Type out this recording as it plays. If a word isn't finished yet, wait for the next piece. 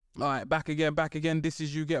All right, back again. This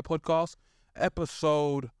is You Get Podcast,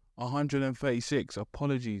 episode 136.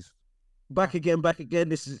 Apologies. Back again.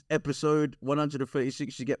 This is episode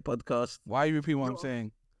 136. You Get Podcast. Why you repeat what I'm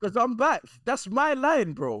saying? Because I'm back. That's my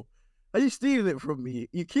line, bro. Are you stealing it from me?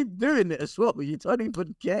 You keep doing it as well, but you don't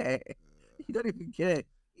even care. You don't even care.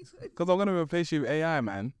 Because I'm going to replace you with AI,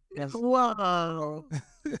 man. Yes. Wow.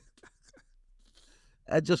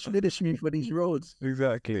 And just finish me for these roads.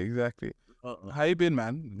 Exactly. How you been,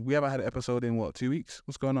 man? We haven't had an episode in, 2 weeks?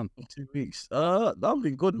 What's going on? 2 weeks. I've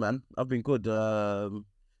been good, man. I've been good.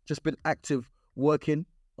 Just been active working.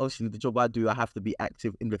 Obviously, the job I do, I have to be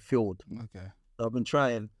active in the field. Okay. So I've been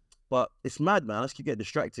trying. But it's mad, man. I just keep getting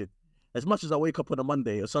distracted. As much as I wake up on a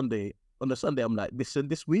Monday or Sunday, on a Sunday, I'm like, listen,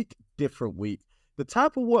 this week, different week. The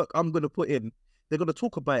type of work I'm going to put in, they're going to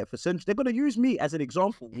talk about it for centuries. They're going to use me as an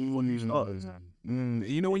example for new starters.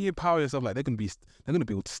 You know, when you power yourself, like, they're going to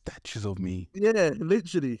build statues of me. Yeah,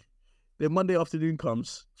 literally. Then Monday afternoon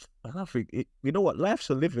comes, and I think, you know what? Life's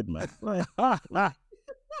a living, man.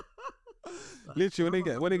 Literally,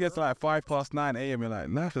 when it gets to like 9:05 a.m., you're like,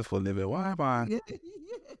 life is for living. Why am I?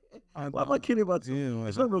 Why am I killing myself?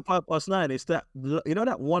 It's not even 9:05. It's that, you know,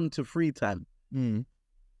 that 1 to 3 time.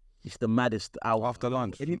 It's the maddest hour After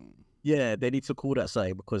lunch. They need to call that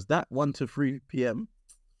something, because that 1 to 3 p.m.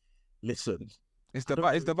 Listen, it's the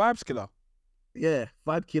vibes killer. Yeah,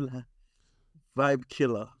 vibe killer.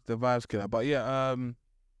 The vibes killer. But yeah,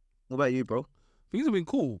 what about you, bro? Things have been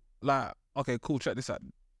cool. Like, okay, cool. Check this out.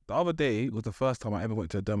 The other day was the first time I ever went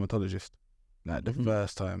to a dermatologist. Like the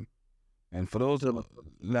first time. And for those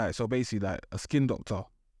so basically like a skin doctor.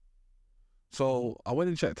 So I went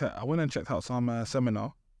and checked out some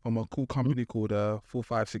seminar from a cool company called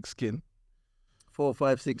 456 Skin.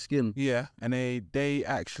 456 Skin. Yeah, and they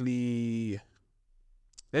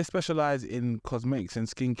specialize in cosmetics and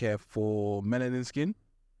skincare for melanin skin.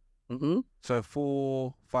 So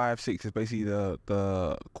 456 is basically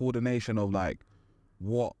the coordination of like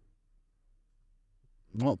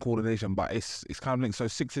not coordination, but it's kind of linked. So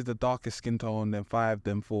 6 is the darkest skin tone, then 5,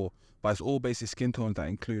 then 4. But it's all basic skin tones that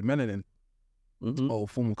include melanin or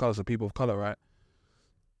form of color, so people of color, right?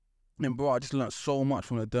 And bro, I just learned so much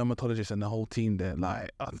from the dermatologist and the whole team there. Like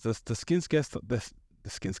the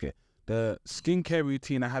skincare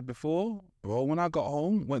routine I had before, bro. When I got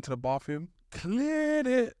home, went to the bathroom,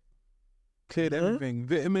 cleared everything.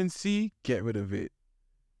 Vitamin C, get rid of it.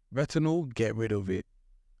 Retinol, get rid of it.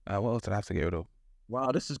 What else did I have to get rid of?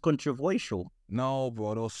 Wow, this is controversial. No,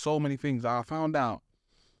 bro, there was so many things I found out.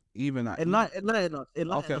 Even that. Enlighten us.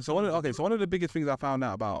 So one of the biggest things I found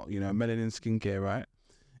out about, melanin skincare, right,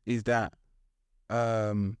 is that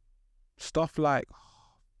stuff like,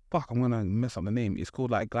 I'm gonna mess up the name. It's called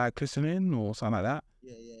like glycosine or something like that.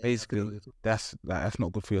 Yeah. Basically, that's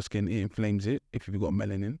not good for your skin. It inflames it if you've got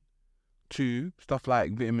melanin. 2, stuff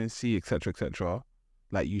like vitamin C, etc.,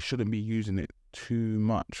 like you shouldn't be using it too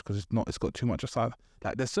much because it's got too much aside.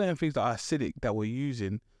 Like there's certain things that are acidic that we're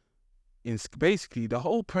using. In basically the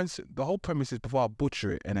whole premise is, before I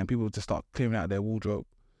butcher it and then people just start clearing out their wardrobe,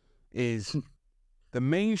 is the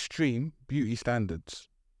mainstream beauty standards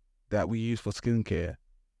that we use for skincare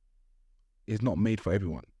is not made for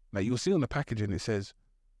everyone. Like you'll see on the packaging it says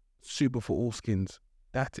super for all skins.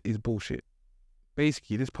 That is bullshit.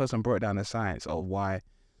 Basically, this person brought down the science of why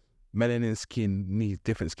melanin skin needs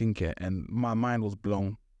different skincare, and my mind was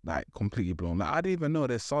blown, like completely blown. Like I didn't even know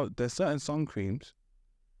there's certain sun creams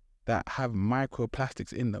that have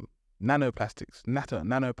microplastics in them, nanoplastics,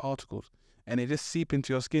 nanoparticles, and they just seep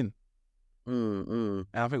into your skin. And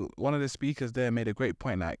I think one of the speakers there made a great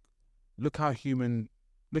point. Like, look how the human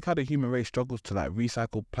race struggles to like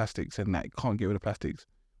recycle plastics and like can't get rid of plastics.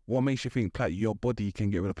 What makes you think your body can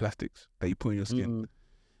get rid of plastics that you put in your skin?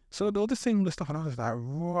 So they were just saying all this stuff, and I was like,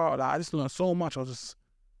 wow, like, I just learned so much. I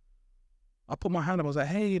put my hand up, I was like,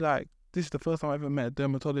 hey, like, this is the first time I ever met a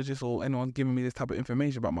dermatologist or anyone giving me this type of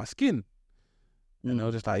information about my skin. And they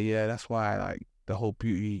were just like, yeah, that's why like the whole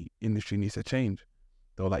beauty industry needs to change.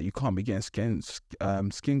 They were like, you can't be getting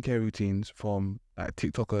skincare routines from like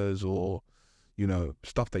TikTokers or,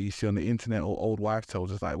 stuff that you see on the internet or old wives' tales.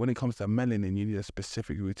 Just like when it comes to melanin, you need a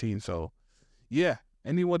specific routine. So yeah,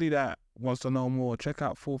 anybody that wants to know more, check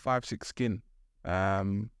out 456 Skin.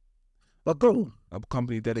 But bro, a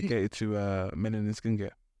company dedicated to melanin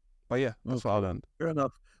skincare. But yeah, that's what I learned. Fair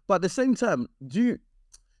enough. But at the same time, do you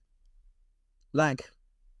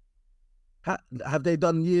have they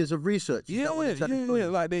done years of research? Yeah. Like Are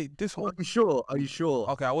you sure?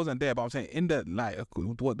 Okay, I wasn't there, but I'm saying in the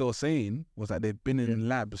what they were saying was that they've been in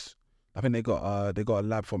labs. I think they got a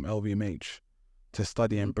lab from LVMH to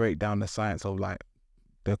study and break down the science of like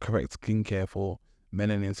the correct skincare for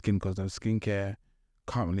melanin skin because the skincare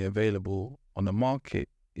currently available on the market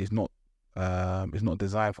is not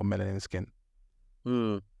designed for melanin skin.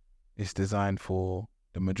 Mm. It's designed for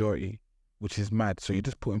the majority, which is mad. So you're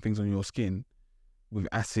just putting things on your skin with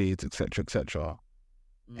acids, etc.,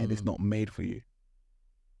 and it's not made for you.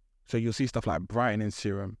 So you'll see stuff like brightening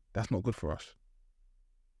serum. That's not good for us,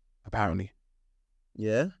 apparently.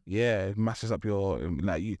 Yeah. Yeah, it messes up your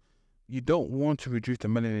like you don't want to reduce the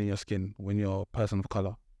melanin in your skin when you're a person of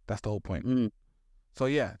color. That's the whole point. So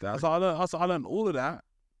yeah, that's how I learned all of that.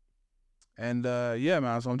 And yeah,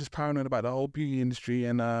 man. So I'm just paranoid about the whole beauty industry.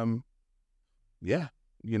 And yeah,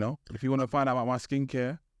 you know, if you want to find out about my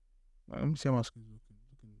skincare, let me see how my skin's looking.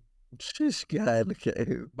 This guy, look at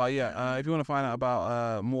him. But yeah, if you want to find out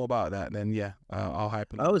about more about that, then yeah, I'll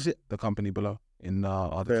hyperlink the company below in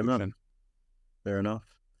our description. Fair enough.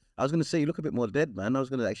 I was gonna say you look a bit more dead, man. I was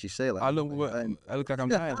gonna actually say like I look like I'm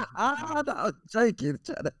dying. I'm joking,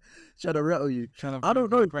 trying to rattle you. I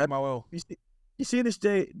don't know. Break my will. You see this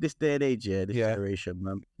day and age, this generation,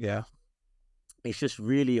 man. Yeah. It's just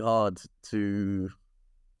really hard to.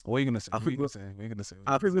 What are you gonna say? What are you gonna say?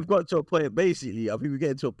 I think we've got to a point. Basically, I think we're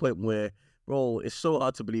getting to a point where, bro, it's so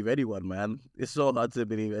hard to believe anyone, man. It's so hard to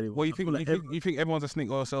believe anyone. Well, you think everyone's a snake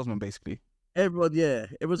oil salesman, basically? Everyone's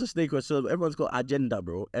a snake oil salesman. Everyone's got agenda,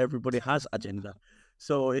 bro. Everybody has agenda.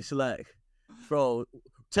 So it's like, bro,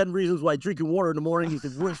 10 reasons why drinking water in the morning is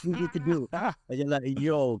the worst thing you can do. And you're like,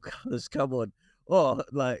 yo, come on. Oh,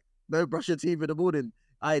 like, don't brush your teeth in the morning.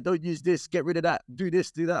 Don't use this, get rid of that, do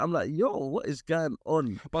this, do that. I'm like, yo, what is going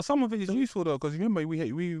on? But some of it is useful though, because remember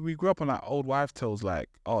we grew up on like old wives' tales like,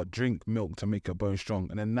 oh, drink milk to make your bones strong,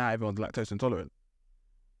 and then now everyone's lactose intolerant.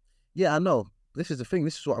 Yeah, I know. This is the thing.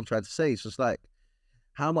 This is what I'm trying to say. It's just like,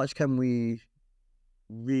 how much can we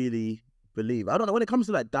really believe? I don't know. When it comes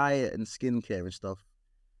to like diet and skincare and stuff,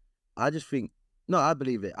 I just think, no, I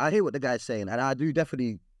believe it. I hear what the guy's saying, and I do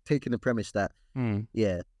definitely take in the premise that,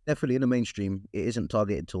 yeah, definitely in the mainstream, it isn't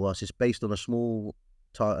targeted to us. It's based on a small.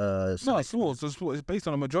 No, it's small. It's based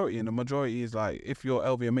on a majority, and the majority is like, if you're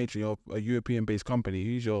LVMH, you're a European-based company.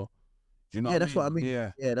 Who's your? Do you know? Yeah, that's what I mean.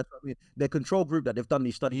 Yeah, that's what I mean. The control group that they've done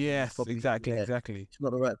these studies. Yes, exactly. It's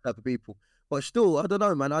not the right type of people. But still, I don't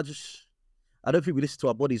know, man. I don't think we listen to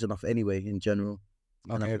our bodies enough anyway, in general.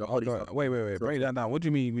 Okay, wait. Break that down. What do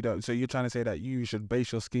you mean we don't? So you're trying to say that you should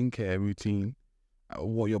base your skincare routine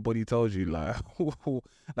what your body tells you, like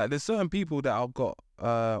there's certain people that I've got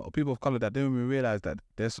people of color that don't even realize that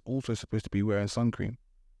they're also supposed to be wearing sun cream.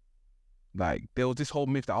 Like there was this whole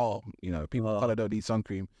myth that people of color don't need sun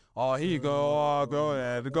cream. Oh, here you go. Go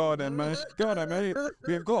on, man.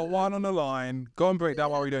 We've got one on the line. Go and break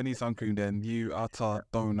down why we don't need sun cream. Then you utter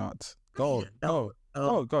donut. Go. Yeah.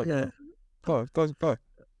 Go.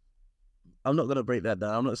 I'm not gonna break that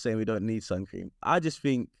down. I'm not saying we don't need sun cream. I just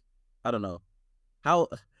think, I don't know. How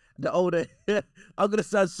the older I'm gonna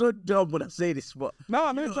sound so dumb when I say this, but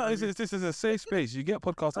this is a safe space. You get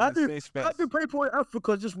podcasts on a safe space. I do Playboy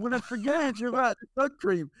Africa just when I forget you're right, the sun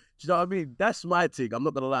cream. Do you know what I mean? That's my thing. I'm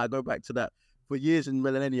not gonna lie, I go back to that. For years in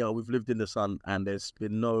millennia, we've lived in the sun and there's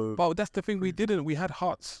been no. But that's the thing, we didn't. We had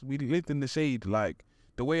huts. We lived in the shade. Like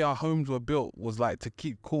the way our homes were built was like to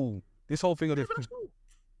keep cool. This whole thing of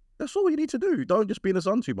that's all you need to do. Don't just be in the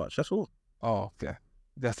sun too much. That's all. Oh yeah,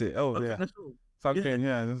 that's it. Oh yeah. That's all.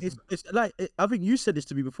 Yeah. It's like, I think you said this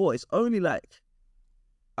to me before. It's only like,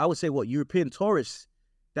 I would say, European tourists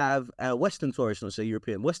that have Western tourists, not say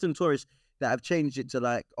European, Western tourists that have changed it to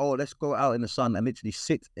like, oh, let's go out in the sun and literally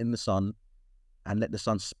sit in the sun and let the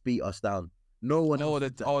sun beat us down. No one.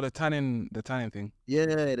 The tanning thing.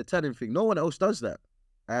 Yeah, the tanning thing. No one else does that.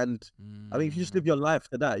 And I mean, if you just live your life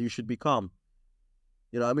to that, you should be calm.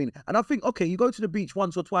 You know what I mean? And I think, okay, you go to the beach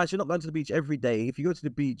once or twice. You're not going to the beach every day. If you go to the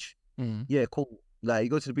beach, yeah, cool. Like you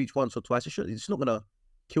go to the beach once or twice, it's not gonna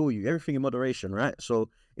kill you. Everything in moderation, right? So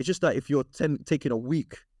it's just that if you're taking a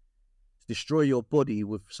week to destroy your body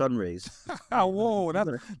with sun rays. Whoa,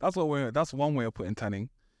 that's one way of putting tanning.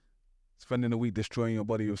 Spending a week destroying your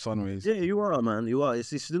body with sun rays. Yeah, you are, man. You are.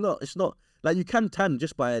 It's not like you can tan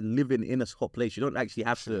just by living in a hot place. You don't actually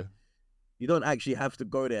have to. You don't actually have to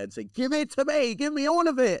go there and say, "Give it to me, give me all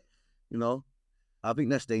of it." You know, I think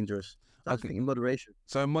that's dangerous. I think in moderation.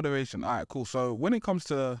 So in moderation, all right, cool. So when it comes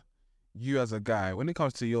to you as a guy, when it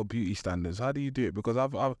comes to your beauty standards, how do you do it? Because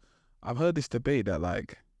I've heard this debate that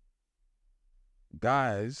like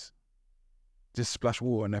guys just splash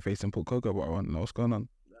water on their face and put cocoa butter on. What's going on?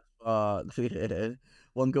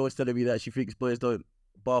 One girl was telling me that she thinks boys don't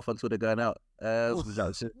bath until they're going out.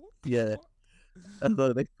 Yeah, and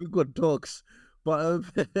they've got dogs, but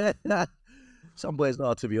some boys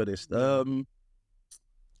are, to be honest.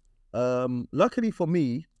 Luckily for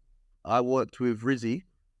me, I worked with Rizzy,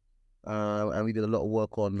 and we did a lot of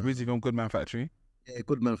work on Rizzy from Good Man Factory.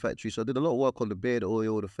 Goodman Factory. So I did a lot of work on the beard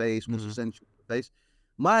oil, the face, what's Mhm. essential for the face.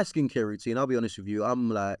 My skincare routine, I'll be honest with you, I'm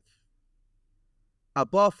like, I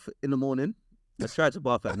bath in the morning. I try to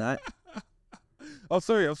bath at night. I'm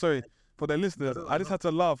sorry. For the listeners, I just had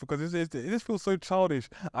to laugh because it just feels so childish.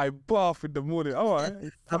 I bath in the morning. All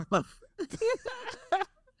right. I bath.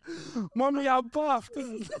 Mommy, I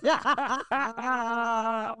bathed.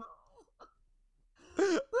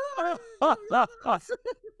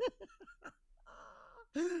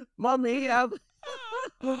 Mommy, I'm...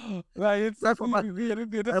 Like it's That's what my-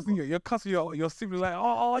 you're cussing your sibling like,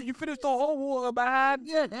 oh, you finished the whole water, man.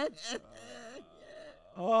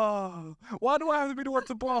 Oh, why do I have to be the one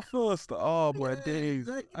to bath first? Oh my days.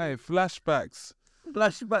 Hey, flashbacks.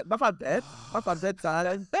 Flashback. Bath at bed. Bath at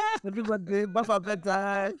bedtime. Everybody, bath at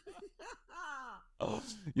bedtime.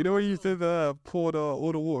 You know when you used to pour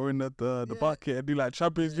all the water in the bucket and do like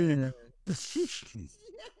Champions League?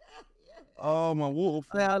 Oh, my water.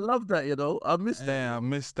 Yeah, I love that, you know. I miss that. Yeah, I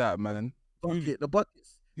missed that, man. Bucket, the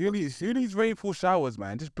buckets. Who needs rainfall showers,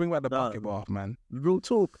 man? Just bring back the Nah. bucket bath, man. Real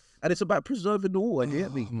talk. And it's about preserving the water, you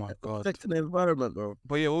get me? Oh my God. Protecting the environment, bro.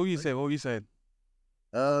 But yeah, what were you saying? What were you saying?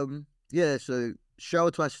 Yeah, so shower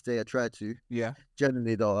twice a day, I try to. Yeah.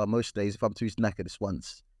 Generally, though, most days, if I'm too knackered, it's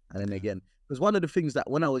once. And then again. Because one of the things that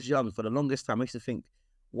when I was young, for the longest time, I used to think,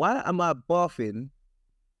 why am I bathing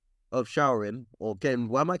of showering or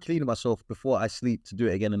why am I cleaning myself before I sleep to do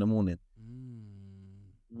it again in the morning?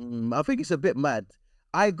 I think it's a bit mad.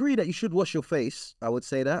 I agree that you should wash your face. I would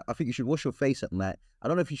say that. I think you should wash your face at night. I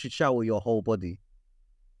don't know if you should shower your whole body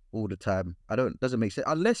all the time. Doesn't make sense.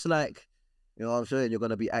 Unless, like, you know what I'm saying, you're going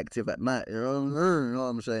to be active at night. You know what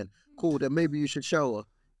I'm saying? Cool, then maybe you should shower.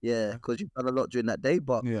 Yeah, because you've done a lot during that day.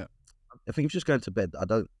 But Yeah. I think if you're just going to bed, I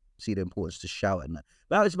don't see the importance to shower at night.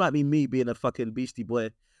 That just might be me being a fucking beastie boy.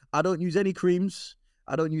 I don't use any creams.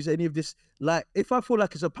 I don't use any of this. Like, if I feel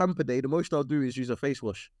like it's a pamper day, the most I'll do is use a face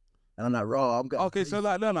wash. And I'm like, raw, I'm going. Okay, so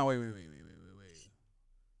like, no, wait.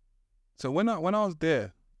 So when I was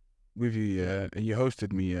there with you, yeah, and you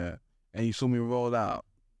hosted me, yeah, and you saw me roll out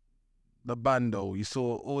the bando, you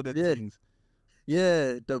saw all the Yeah. things.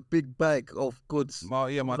 Yeah, the big bag of goods. My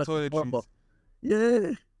Like a toiletries. bomber.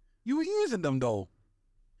 Yeah. You were using them though.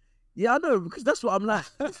 Yeah, I know, because that's what I'm like.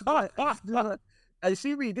 This is why- and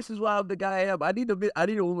see me, this is why I'm the guy I am. I need a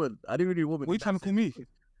woman. I need a woman. What are you trying to call me?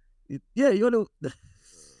 Yeah, you're the...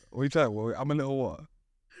 What are you trying? Well, I'm a little what?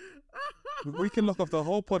 We can lock off the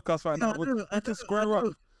whole podcast right now. We can square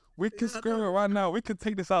up. We can square it right now. We can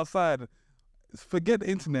take this outside. Forget the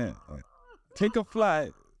internet. Take a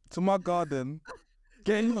flight to my garden.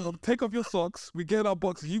 Take off your socks. We get our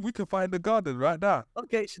box. We can find the garden right now.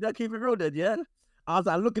 Okay, should I keep it real then, yeah? I was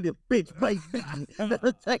like, look at this bitch, baby.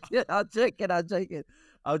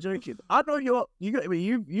 I'm joking. I know you get me.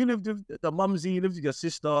 You lived with the mumsy, you lived with your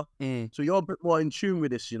sister, so you're a bit more in tune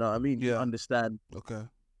with this, you know what I mean? You Yeah. understand. Okay.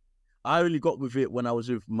 I really got with it when I was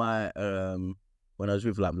with my like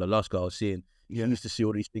the last guy I was seeing. Yeah. I used to see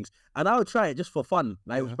all these things. And I would try it just for fun.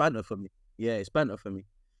 Like it was Yeah. banter for me. Yeah, it's banter for me.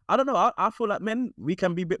 I don't know. I feel like men, we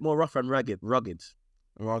can be a bit more rough and rugged.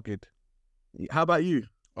 Rugged. How about you?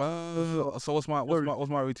 So what's my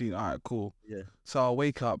routine? All right, cool. Yeah. So I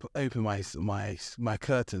wake up, open my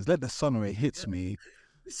curtains, let the sun ray hits me.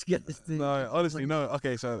 Let's get this thing. No, honestly, no.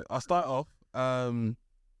 Okay, so I start off.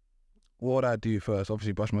 What would I do first?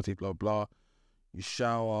 Obviously, brush my teeth, blah blah. You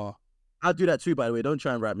shower. I'll do that too, by the way. Don't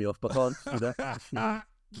try and write me off, but can't do that.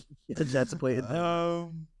 You had to put it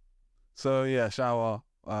in. So yeah, shower.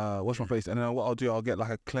 Wash my face, and then what I'll do, I'll get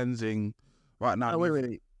like a cleansing. Right now. Oh,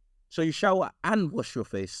 wait. So you shower and wash your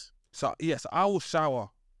face? So yes, I will shower.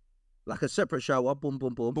 Like a separate shower? Boom,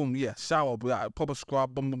 boom, boom. Boom, yeah, shower, like proper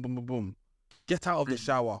scrub, boom, boom, boom, boom, boom. Get out of the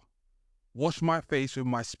shower. Wash my face with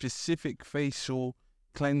my specific facial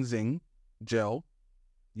cleansing gel.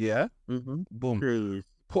 Yeah. Mm-hmm. Boom. Please.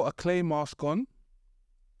 Put a clay mask on.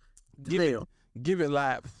 Give it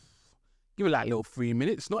like a little 3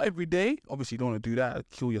 minutes. Not every day. Obviously, you don't want to do that.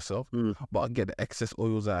 Kill yourself. But I'll get the excess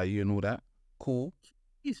oils out of you and all that. Cool.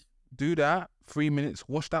 Yes. Do that. 3 minutes.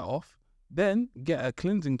 Wash that off. Then get a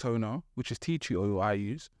cleansing toner, which is tea tree oil I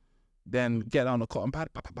use. Then get on a cotton pad.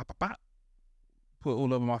 Put it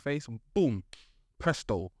all over my face. And boom.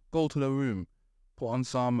 Presto. Go to the room. Put on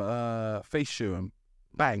some face serum.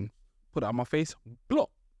 Bang. Put it on my face. Blop.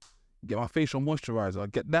 Get my facial moisturizer.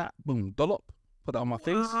 Get that. Boom. Dollop. Put it on my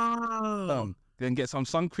face. Then get some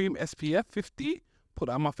sun cream, SPF 50. Put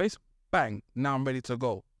it on my face. Bang. Now I'm ready to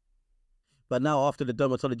go. But now after the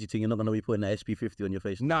dermatology thing, you're not going to be putting that SP50 on your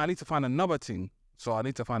face. Now I need to find another thing. So I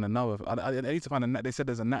need to find another. I need to find they said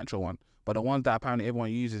there's a natural one, but the one that apparently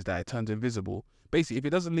everyone uses that it turns invisible. Basically, if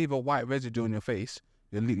it doesn't leave a white residue on your face,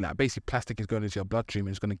 like basically plastic is going into your bloodstream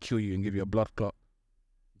and it's going to kill you and give you a blood clot.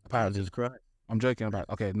 Apparently, Jesus Christ. I'm joking about.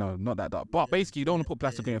 Okay, no, not that dark. But basically, you don't want to put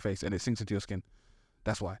plastic on your face and it sinks into your skin.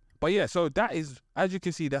 That's why. But yeah, so that is, as you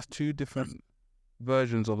can see, that's two different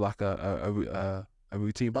versions of like a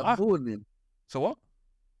routine. But so what?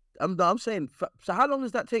 I'm saying. So how long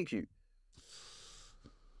does that take you?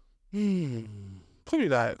 Probably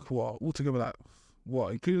like what altogether, like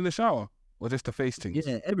what, including the shower or just the face things?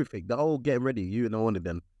 Yeah, everything. The whole getting ready. You and all of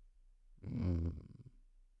them.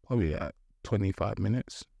 Probably like 25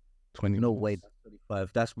 minutes. 20 No minutes. way. That's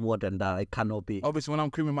 35. That's more than that. It cannot be. Obviously, when I'm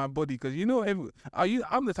creaming my body, because you know,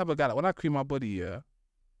 I'm the type of guy that when I cream my body, yeah,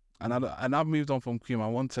 and I've moved on from cream. I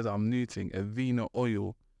wanted, I'm new to Aveeno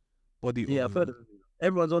oil, body oil. Yeah, I've heard of it.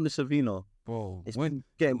 Everyone's on the Aveeno. Bro, It's been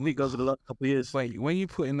getting big over the last couple of years. Wait, when you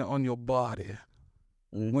putting it on your body,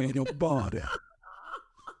 when in your body,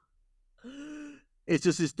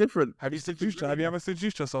 it's different. have you ever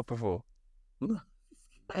seduced yourself before?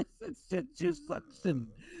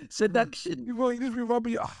 Seduction. You just re-rub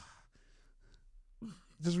it.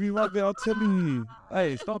 Just re-rub it. I'm telling you.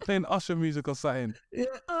 Hey, stop playing Usher music or something. Yeah.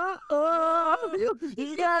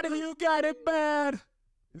 You got it bad.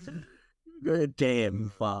 You're damn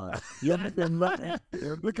fine. You're mad.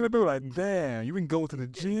 Looking at people like, damn, you been going to the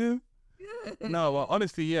gym? No, well,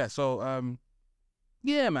 honestly, yeah. So,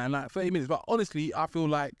 yeah, man, like 30 minutes. But honestly, I feel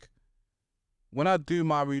like when I do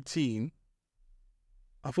my routine,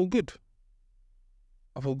 I feel good.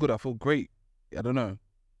 I feel great. I don't know.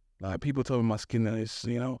 Like people tell me my skin is,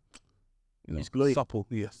 It's glowing. supple.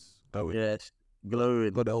 Yes, that way. Yes,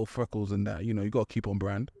 glowing. Got the old freckles and that. You got to keep on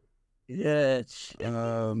brand. Yes.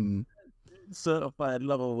 Certified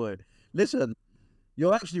lover word. Listen,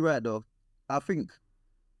 you're actually right though. I think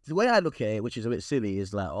the way I look at it, which is a bit silly,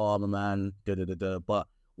 is like, oh, I'm a man, But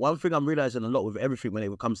one thing I'm realizing a lot with everything when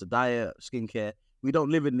it comes to diet, skincare, we don't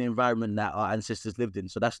live in the environment that our ancestors lived in,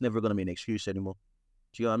 so that's never gonna be an excuse anymore.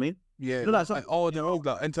 Do you know what I mean? Yeah. Like, they're all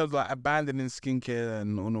like, in terms of like abandoning skincare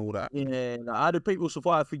and all that. Yeah. Like, how do people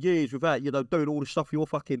survive for years without doing all the stuff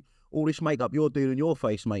all this makeup you're doing on your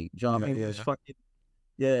face, mate? Do you know what I mean? Yeah. It's fucking,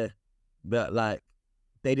 yeah. But like,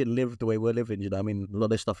 they didn't live the way we're living. You know what I mean? A lot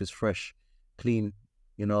of this stuff is fresh, clean.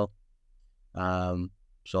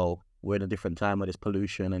 So we're in a different time where there's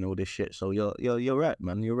pollution and all this shit. So you're right,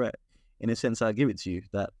 man. You're right. In a sense, I give it to you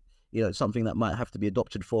that it's something that might have to be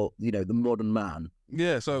adopted for the modern man.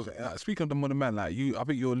 Yeah. So speaking of the modern man, like I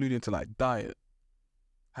think you're alluding to like diet.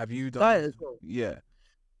 Have you done Diet as well? Yeah.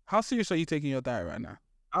 How serious are you taking your diet right now?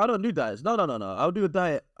 I don't do diets. No. I'll do a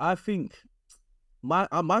diet. I think my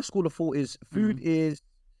school of thought is food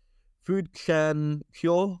can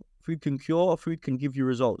cure, or food can give you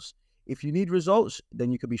results. If you need results,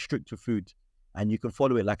 then you can be strict with food. And you can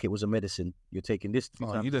follow it like it was a medicine. You're taking this.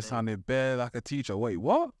 Oh, you just sounded bare like a teacher. Wait,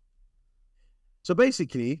 what? So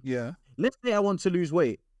basically, yeah. Let's say I want to lose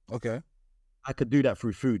weight. Okay. I could do that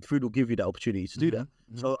through food. Food will give you that opportunity to do that.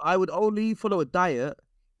 Mm-hmm. So I would only follow a diet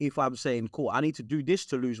if I'm saying, cool, I need to do this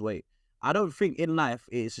to lose weight. I don't think in life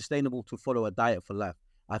it is sustainable to follow a diet for life.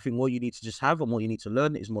 I think what you need to just have and what you need to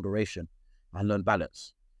learn is moderation and learn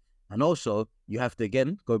balance. And also, you have to,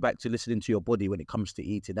 again, go back to listening to your body when it comes to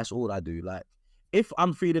eating. That's all I do. Like, if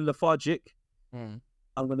I'm feeling lethargic, I'm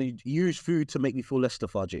going to use food to make me feel less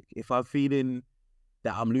lethargic. If I'm feeling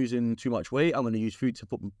that I'm losing too much weight, I'm going to use food to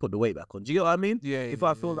put the weight back on. Do you know what I mean? Yeah. If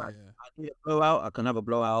I feel like I need a blowout, I can have a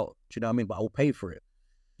blowout. Do you know what I mean? But I'll pay for it.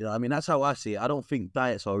 You know what I mean? That's how I see it. I don't think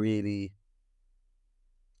diets are really...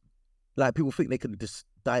 Like, people think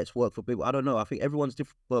diets work for people. I don't know. I think everyone's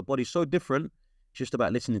body's so different. It's just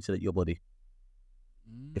about listening to your body.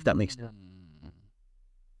 If that makes sense.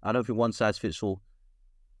 I don't think one size fits all.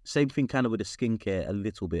 Same thing kind of with the skincare a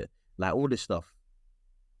little bit. Like all this stuff.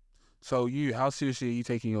 So how seriously are you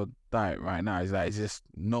taking your diet right now? Is just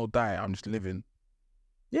no diet, I'm just living?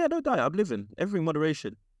 Yeah, no diet, I'm living. Everything in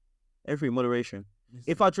moderation.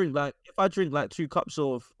 If I drink like 2 cups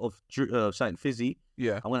of something fizzy,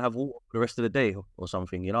 yeah, I'm gonna have water for the rest of the day or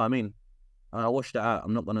something. You know what I mean? And I wash that out.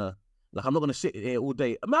 I'm not gonna sit here all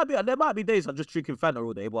day. There might be days I'm just drinking Fanta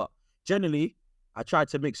all day, but generally I try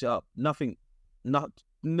to mix it up.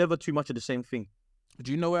 Never too much of the same thing.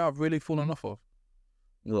 Do you know where I've really fallen off of?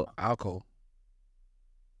 What? Alcohol.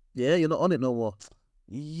 Yeah, you're not on it no more.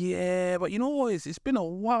 Yeah, but you know what? It's been a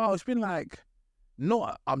while. It's been like,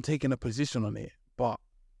 not I'm taking a position on it, but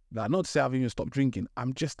like not to say I've even stopped drinking.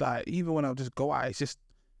 I'm just like, even when I just go out, it's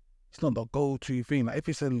not the go-to thing. Like if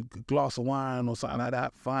it's a glass of wine or something like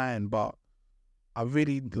that, fine. But I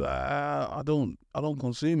really, I don't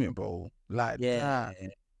consume it, bro. Like Yeah,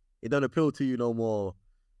 that. it don't appeal to you no more.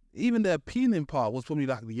 Even the appealing part was probably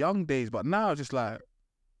like the young days, but now just like,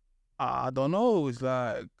 I don't know. It's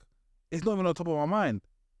like, it's not even on top of my mind.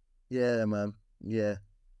 Yeah, man. Yeah,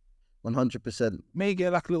 100%. May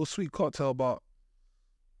get like a little sweet cocktail, but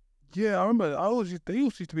yeah, I remember there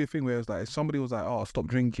used to be a thing where it was like, if somebody was like, oh, stop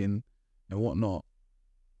drinking and whatnot.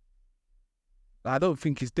 I don't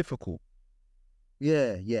think it's difficult.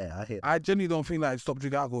 Yeah, yeah, I hear. I genuinely don't think like stop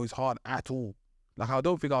drinking alcohol is hard at all. Like, I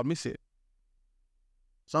don't think I'd miss it.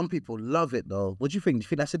 Some people love it though. What do you think? Do you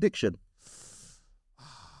think that's addiction?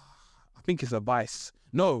 I think it's a vice.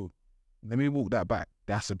 No, let me walk that back.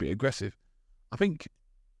 That's a bit aggressive. I think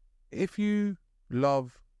if you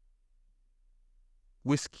love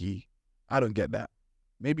whiskey, I don't get that.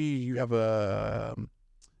 Maybe you have a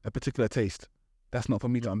particular taste. That's not for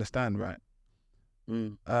me to understand, right?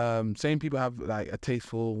 Same people have like a taste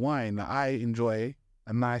for wine. Like, I enjoy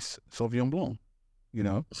a nice Sauvignon Blanc, you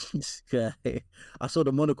know. Okay. I saw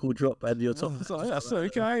the monocle drop and you're talking. So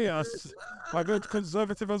okay, yes. I go to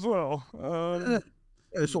conservative as well.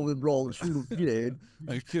 Something wrong, you know,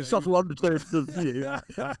 Okay. subtle undertones of, you know,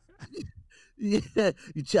 yeah,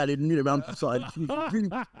 you chatting near around the side, really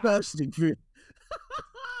bursting through.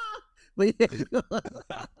 But yeah.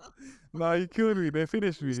 No, you killed me. They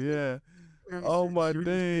finished me. Yeah. Oh my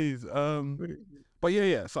days. But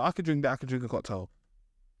yeah. So I could drink that. I could drink a cocktail.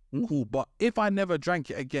 Cool. But if I never drank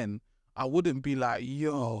it again, I wouldn't be like,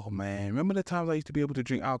 yo, man. Remember the times I used to be able to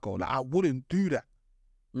drink alcohol? Like, I wouldn't do that.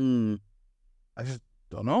 I just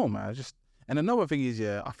don't know, man. And another thing is,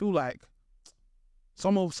 yeah, I feel like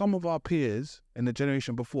some of our peers in the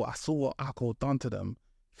generation before, I saw what alcohol done to them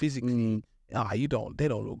physically. They don't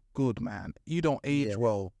look good, man. You don't age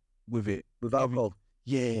well with it. With alcohol.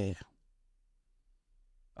 Yeah.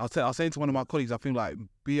 I was saying to one of my colleagues, I feel like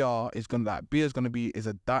beer's gonna be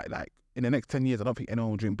a diet. Like, in the next 10 years, I don't think anyone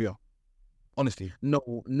will drink beer. Honestly.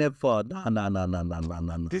 No, never. Nah.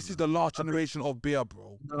 This is the last generation of beer,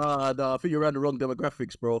 bro. Nah. I think you're around the wrong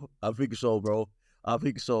demographics, bro. I think so, bro.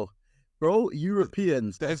 Bro,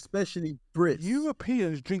 Europeans, especially Brits.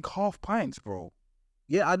 Europeans drink half pints, bro.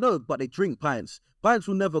 Yeah, I know, but they drink pints. Pints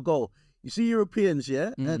will never go. You see Europeans,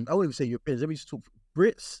 yeah? And I won't even say Europeans. Let me just talk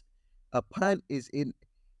Brits. A pint is in...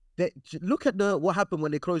 Look at what happened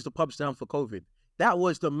when they closed the pubs down for COVID. That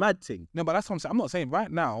was the mad thing. No, but that's what I'm saying. I'm not saying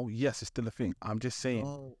right now, yes, it's still a thing. I'm just saying,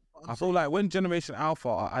 I feel like when Generation Alpha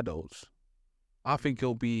are adults, I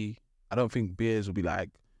don't think beers will be like,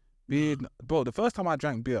 beer. Bro, the first time I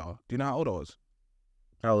drank beer, do you know how old I was?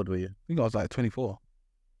 How old were you? I think I was like 24.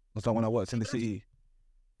 Was like when I worked in the city.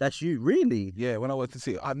 That's you, really? Yeah, when I worked in the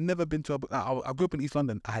city. I'd never been to I grew up in East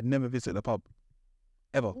London. I had never visited a pub.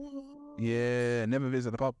 Ever. Yeah, never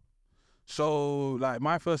visited a pub. So, like,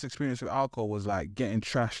 my first experience with alcohol was like getting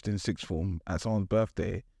trashed in sixth form at someone's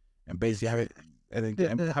birthday, and basically having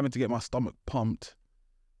to get my stomach pumped.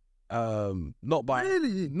 Not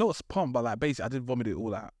pumped, but like basically I did vomit it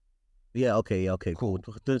all out. Yeah, okay, cool.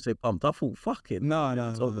 Don't say pumped. I thought, fuck it. No.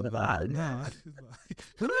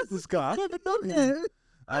 This guy. I don't even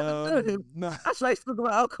know him. No. That's why I talking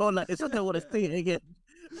about alcohol. Like, it's not what it's thinking again.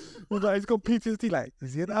 Was like, he's got PTSD. Like,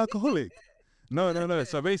 is he an alcoholic? No.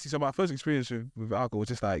 So basically, my first experience with alcohol was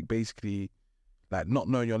just like basically like not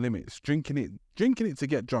knowing your limits, drinking it to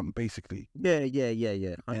get drunk, basically. Yeah.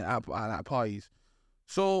 And at parties.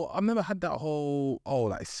 So I've never had that whole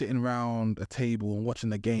like sitting around a table and watching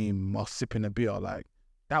the game while sipping a beer. Like,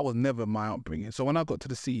 that was never my upbringing. So when I got to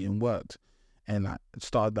the city and worked and like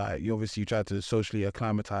started, like, you tried to socially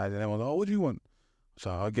acclimatize, and everyone was like, oh, what do you want?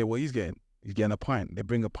 So I get what he's getting. He's getting a pint. They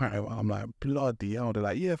bring a pint over. I'm like, bloody hell. They're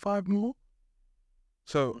like, yeah, 5 more.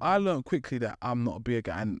 So I learned quickly that I'm not a beer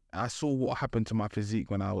guy, and I saw what happened to my physique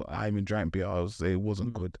when I even drank beer. It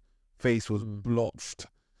wasn't good. Face was blotched,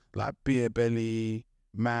 like beer belly,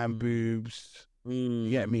 man boobs. You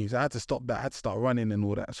get me? So I had to stop that. I had to start running and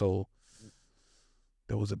all that. So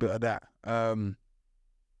there was a bit of that.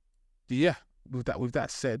 Yeah. With that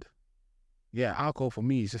said, yeah, alcohol for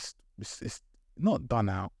me is just it's not done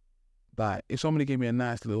out. Like, if somebody gave me a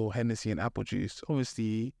nice little Hennessy and apple juice,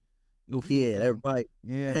 obviously. Yeah, that's right.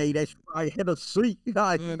 Yeah. Hey, that's right. Head of sweet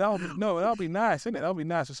guy. That'll be nice, isn't it? That'll be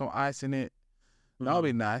nice with some ice in it. That'll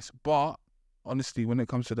be nice. But honestly, when it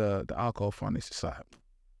comes to the alcohol front, it's just like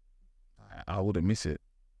I wouldn't miss it.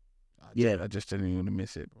 I just genuinely wouldn't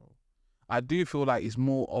miss it, bro. I do feel like it's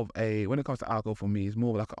more of when it comes to alcohol for me, it's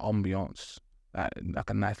more like an ambiance, like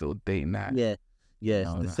a nice little date night. Yeah.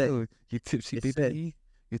 You tipsy, baby.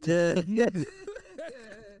 Yeah.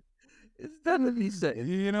 It's definitely sick.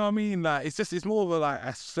 You know what I mean? Like it's more of a like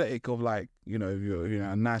aesthetic of like, you know, you're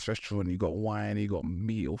a nice restaurant, you got wine, you got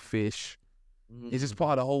meat or fish. It's just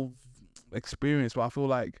part of the whole experience. But I feel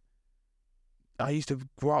like I used to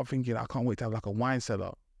grow up thinking I can't wait to have like a wine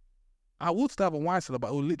cellar. I would still have a wine cellar,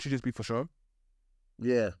 but it will literally just be for show.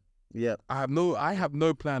 Yeah. I have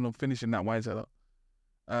no plan on finishing that wine cellar.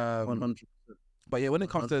 100%. But yeah, when it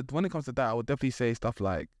comes to that, I would definitely say stuff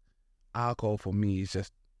like alcohol for me is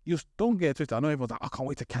just, you just don't get it twisted. I know everyone's like, I can't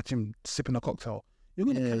wait to catch him sipping a cocktail. You're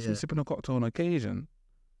gonna catch him sipping a cocktail on occasion.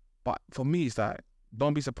 But for me, it's like,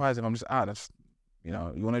 don't be surprised if I'm just out. You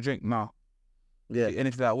know, you want to drink? No. Yeah.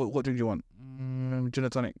 Anything like, what drink do you want? Gin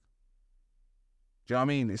and tonic. Do you know what I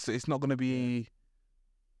mean? It's not gonna be,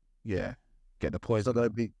 get the It's poison. not gonna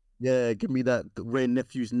be. Yeah, give me that Ray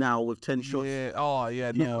Nephews now with 10 shots. Yeah. Oh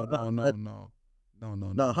yeah. No. 100%. No.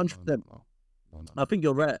 I think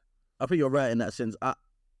you're right. I think you're right in that sense.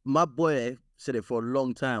 My boy said it for a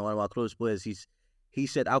long time. One of my close boys. He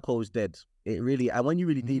said alcohol is dead. It really, and when you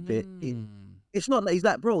really deep it's not. He's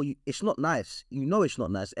like, bro, it's not nice. You know, it's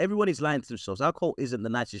not nice. Everyone is lying to themselves. Alcohol isn't the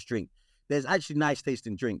nicest drink. There's actually nice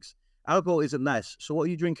tasting drinks. Alcohol isn't nice. So what are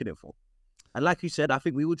you drinking it for? And like you said, I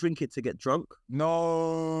think we will drink it to get drunk.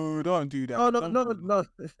 No, don't do that. Oh no.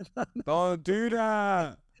 Don't do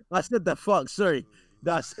that. I said that. Fuck. Sorry.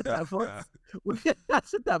 No, I said that. Fuck. I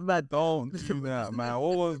said that, man. Don't do that, man.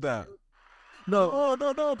 What was that? No.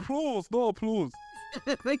 No applause. No applause.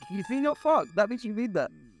 Thank you. You think you're fucked? That makes you mean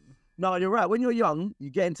that. No, you're right. When you're young, you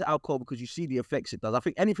get into alcohol because you see the effects it does. I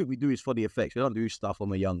think anything we do is for the effects. We don't do stuff when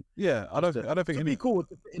we're young. Yeah, I don't think It'd any. be cool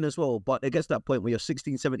to fit in as well, but it gets to that point where you're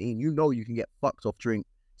 16, 17, you know you can get fucked off drink.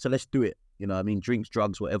 So let's do it. You know what I mean? Drinks,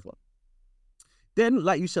 drugs, whatever. Then,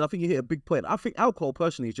 like you said, I think you hit a big point. I think alcohol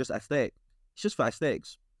personally is just aesthetic. It's just for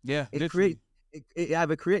aesthetics. Yeah, It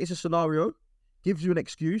either creates a scenario, gives you an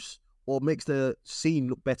excuse, or makes the scene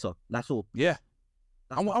look better. That's all. Yeah,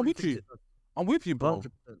 That's I'm what I with think you. it does. I'm with you, bro. 100%.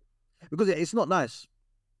 Because it's not nice.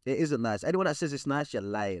 It isn't nice. Anyone that says it's nice, you're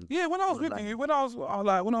lying. Yeah, when I was with you, when I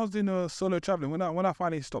was doing a solo traveling, when I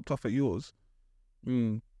finally stopped off at yours,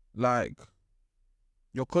 like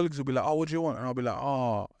your colleagues will be like, "Oh, what do you want?" And I'll be like,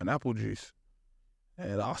 "Oh, an apple juice."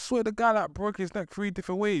 And I swear the guy like broke his neck 3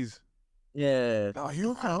 different ways. Yeah. Oh,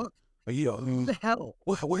 you right? Yeah. What the hell?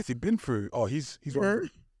 Where's he been through? Oh, he's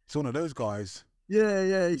one of those guys.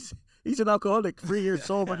 Yeah. He's an alcoholic, 3 years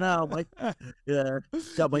sober now. Like, yeah,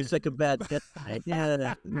 got my second bad.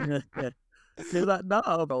 Yeah. They're like,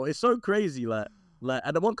 no, bro, it's so crazy. Like,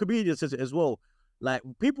 and the one comedian says it as well. Like,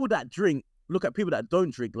 people that drink look at people that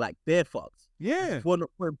don't drink like they're fucked. Yeah. We're not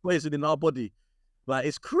putting poison in our body. Like,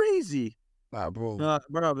 it's crazy. Like, bro.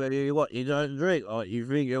 Bro, what, you don't drink? Or you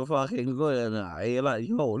think you're fucking good? And you're like,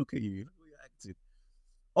 yo, look at you. Look how you're acting.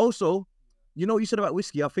 Also, you know what you said about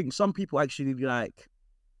whiskey? I think some people actually like,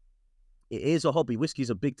 it is a hobby. Whiskey's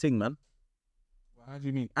a big thing, man. How do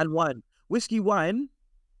you mean? And wine. Whiskey, wine.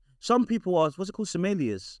 Some people are, what's it called?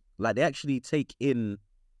 Sommeliers. Like, they actually take in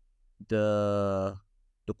the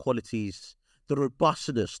qualities, the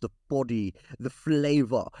robustness, the body, the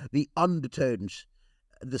flavor, the undertones,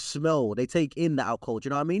 the smell. They take in the alcohol. Do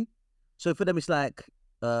you know what I mean? So for them, it's like,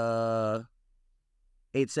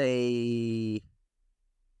 it's a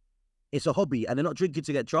hobby, and they're not drinking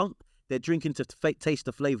to get drunk. They're drinking to taste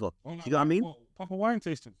the flavor. Oh, Do you know what I mean? Proper wine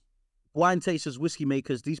tasting. Wine tasters, whiskey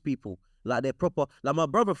makers, these people, like they're proper. Like my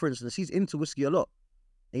brother, for instance, he's into whiskey a lot.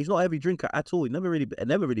 He's not a heavy drinker at all. He's never really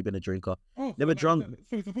been a drinker. Oh, Never drunk.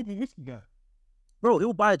 So he's a proper whiskey guy. Bro,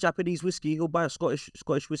 he'll buy a Japanese whiskey. He'll buy a Scottish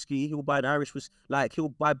whiskey. He'll buy an Irish whiskey. Like, he'll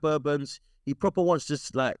buy bourbons. He proper wants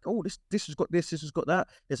just like, oh, this has got this has got that.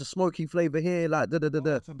 There's a smoky flavor here. Like,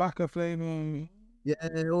 Tobacco flavor. Yeah,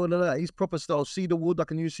 all of that. He's proper style. Cedar wood. I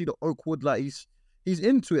can use cedar oak wood. Like, he's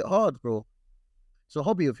into it hard, bro. It's a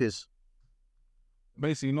hobby of his.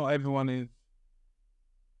 Basically, not everyone is.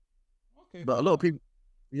 Okay. But a lot of people,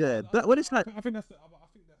 yeah. That when it's like, I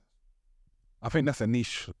think that's a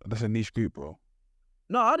niche. That's a niche group, bro.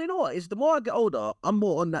 no, I don't know what. It's the more I get older, I'm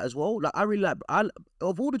more on that as well. Like, I really like.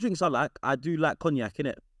 Of all the drinks I like, I do like cognac,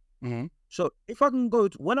 innit? Mm-hmm. So if I can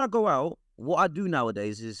when I go out, what I do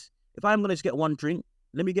nowadays is, if I'm gonna just get one drink,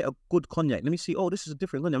 let me get a good cognac. Let me see. Oh, this is a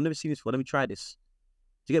different cognac. I've never seen this before. Let me try this.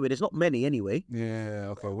 Do you get me? There's not many anyway. Yeah.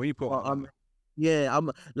 Okay. Where you put? Yeah,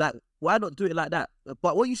 I'm like, why not do it like that?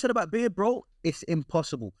 But what you said about beer, bro, it's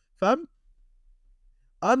impossible, fam.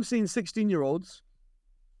 I'm seeing 16-year-olds.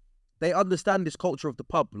 They understand this culture of the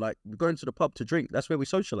pub. Like, we're going to the pub to drink. That's where we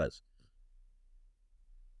socialize.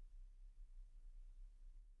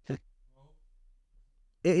 It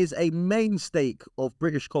is a mainstay of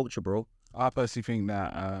British culture, bro. I personally think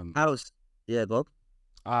that House, yeah, go.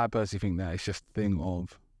 I personally think that it's just a thing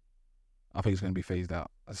of. I think it's going to be phased out.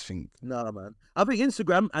 I just think. No, man. I think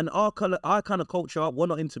Instagram and our kind of culture, we're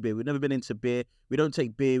not into beer. We've never been into beer. We don't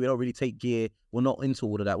take beer. We don't really take gear. We're not into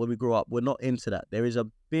all of that. When we grew up, we're not into that. There is a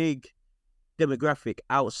big demographic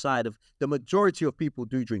outside of the majority of people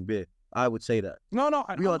do drink beer. I would say that. No,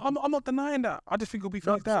 We are- I'm not denying that. I just think it'll be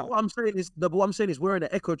No, phased so out. what I'm saying is we're in an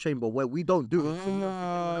echo chamber where we don't do it.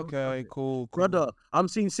 Okay, cool. Brother, I'm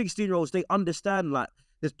seeing 16-year-olds, they understand, like,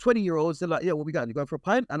 there's 20-year-olds, they're like, yeah, what we got? You going for a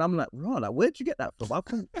pint? And I'm like, bro, like, where'd you get that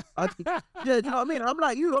from? Yeah, do you know what I mean? I'm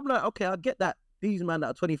like, okay, I get that. These men that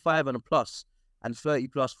are 25 and a plus, and 30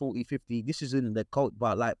 plus, 40, 50, this is in the cult,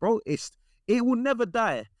 but like, bro, it will never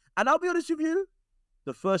die. And I'll be honest with you,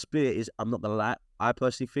 the first beer is, I'm not gonna lie, I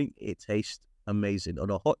personally think it tastes amazing.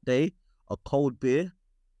 On a hot day, a cold beer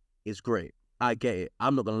is great. I get it.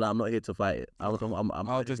 I'm not gonna lie. I'm not here to fight it. I'm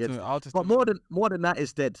I'll just do it. But more than that,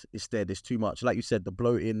 it's dead. It's dead. It's too much. Like you said, the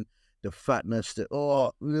bloating, the fatness,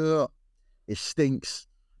 it stinks.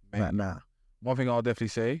 Mate, Like, nah. One thing I'll definitely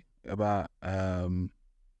say about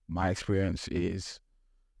my experience is,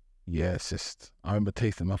 yeah, it's just I remember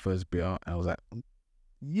tasting my first beer and I was like,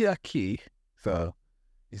 yucky. So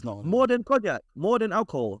it's not More than cognac, more than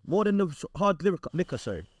alcohol, more than the hard liquor.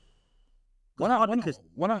 Sorry. hard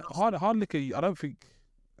liquor. I don't think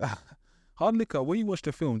hard liquor. When you watch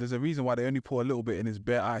the film, there's a reason why they only pour a little bit in his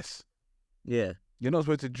bare ice. Yeah. You're not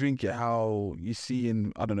supposed to drink it how you see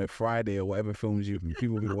in, I don't know, Friday or whatever films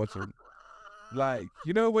people be watching. Like,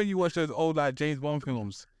 you know when you watch those old like James Bond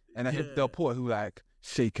films and I hit the port who like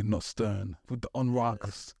shaken not stern with the on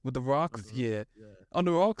rocks. With the rocks, yeah. On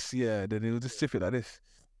the rocks, yeah. Then he'll just sip it like this.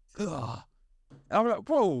 Ugh. And I'm like,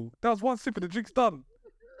 bro, that was one sip and the drink's done.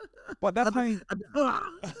 But that's how Because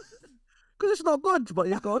it's not good, but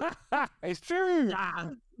it's good. it's true.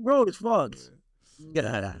 Yeah. Bro, it's fucked.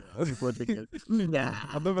 Yeah. Yeah.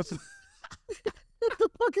 I've never seen. What the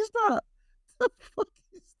fuck is that? The fuck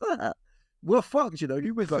is that? We're fucked, you know.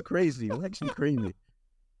 Humans are crazy. We're actually crazy.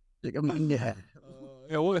 Like, yeah.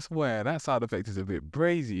 Yeah, well, it's where that side effect is a bit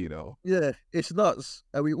brazy, you know. Yeah, it's nuts.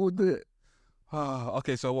 And we all do it.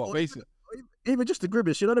 Okay, so what? Basically, Even just the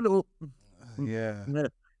grimace, you know, the little, yeah.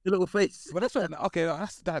 the little face. But that's what, okay.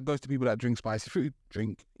 That goes to people that drink spicy food,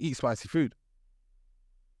 eat spicy food.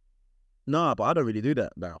 Nah, but I don't really do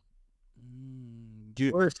that now.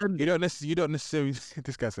 You We're ascending. don't necessarily.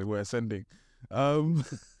 This guy said we're ascending.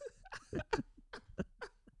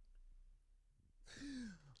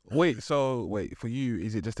 Wait, for you,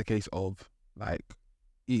 is it just a case of like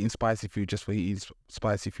eating spicy food just for eating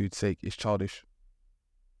spicy food's sake is childish?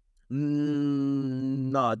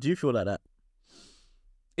 Nah, do you feel like that?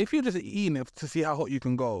 If you're just eating it to see how hot you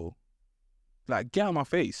can go, like get out of my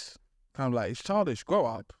face. Kind of like it's childish. Grow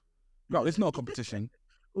up. Bro, it's not a competition.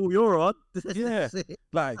 Oh, you're on. Yeah.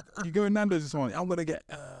 Like you go in Nando's this morning, I'm gonna get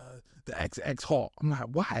the XX hot. I'm like,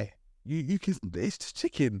 why? You can. It's just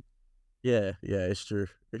chicken. Yeah, it's true.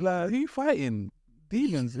 Like who you fighting?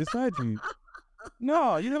 Demons inside you.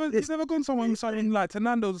 No, you never gone somewhere like to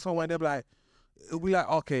Nando's or somewhere. They're like, it'll be like,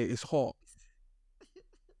 okay, it's hot,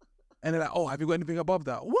 and they're like, oh, have you got anything above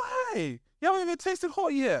that? Why? You haven't even tasted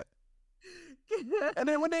hot yet. And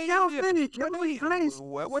then when they eat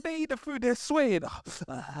the food, they're swaying.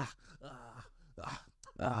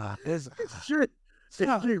 It's true. It's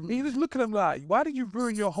true. You just look at them like, why did you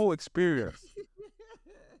ruin your whole experience?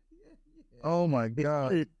 Oh my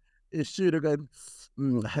god! It's true. They're going,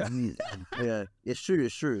 yeah, it's true.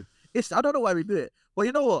 It's true. I don't know why we do it, but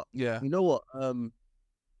you know what? Yeah. You know what?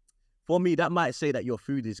 For me, that might say that your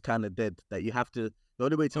food is kind of dead. That you have to. The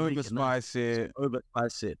only way to make it Overspice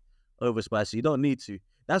it. overspice it. You don't need to.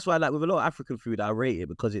 That's why, like with a lot of African food, I rate it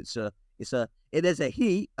because there's a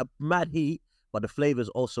heat, a mad heat, but the flavor's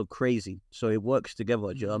also crazy. So it works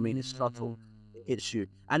together. Do you know what I mean? It's subtle. It hits you,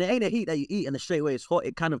 and it ain't a heat that you eat and straight away it's hot.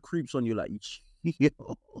 It kind of creeps on you like, yo,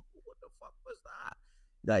 what the fuck was that?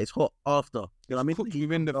 Like it's hot after. You know what I mean? Cooked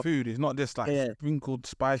within the food. It's not just like sprinkled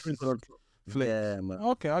spices. Flakes. Yeah, man.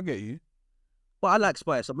 Okay, I get you. But I like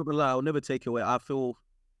spice. I'm not gonna lie. I'll never take it away. I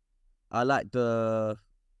like I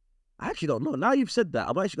actually don't know. Now you've said that,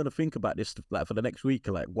 I'm actually gonna think about this like for the next week.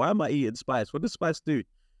 Like, why am I eating spice? What does spice do?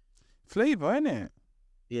 Flavor, innit?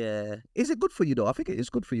 Yeah. Is it good for you though? I think it is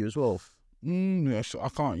good for you as well. Yeah, so I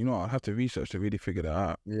can't. You know, I'll have to research to really figure that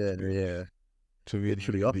out. Yeah. To really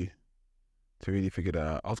figure that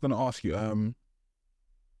out. I was gonna ask you.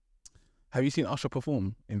 Have you seen Usher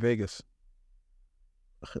perform in Vegas?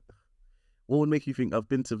 What would make you think I've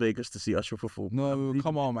been to Vegas to see Usher perform? No,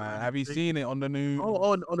 come on, man. Have you seen it on the news? Oh,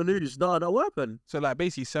 on the news? No, what happened? So like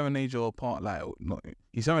basically serenades your part, like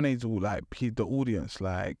he serenades all like the audience,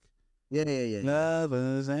 like Yeah.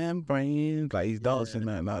 Lovers and brains. Like he's Yeah. dancing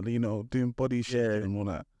that, like, you know, doing body shit Yeah. and all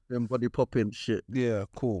that. Them body popping shit. Yeah,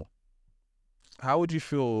 cool. How would you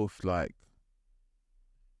feel if like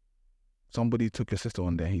somebody took your sister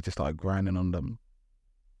on there and he just started grinding on them?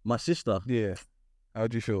 My sister. Yeah. How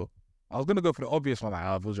would you feel? I was gonna go for the obvious one, like,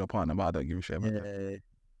 oh, if it was your partner, but I don't give a shit about that. Yeah.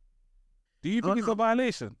 Do you think it's a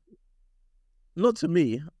violation? Not to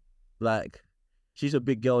me. Like, she's a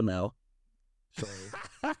big girl now. So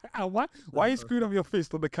Why are you screwing up your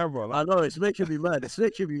fist on the camera? Like, I know it's making me mad. It's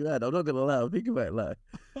making me mad. I'm not gonna lie. I'm thinking about it. Like,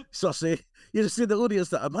 so I say, you just see the audience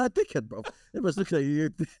that am I a dickhead, bro? Everyone's looking at you.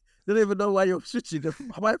 They don't even know why you're switching.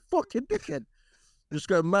 Am I a fucking dickhead? You're just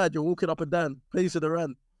going mad. You're walking up and down, pacing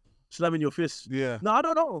around, slamming your fists. yeah. No, I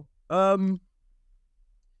don't know.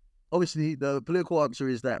 Obviously, the political answer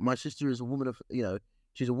is that my sister is a woman of,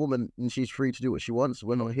 she's a woman and she's free to do what she wants.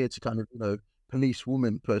 We're not here to kind of, police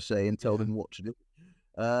women per se and tell them what to do.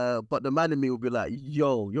 But the man in me will be like,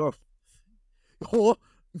 yo, you're what?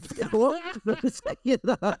 Saying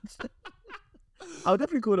that. I'll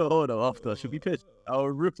definitely call her whore though after. She'll be pissed. I'll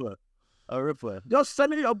rip her. Just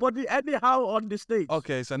selling your body anyhow on the stage.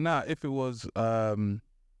 Okay, so now if it was so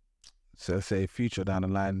say future down the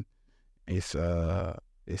line, it's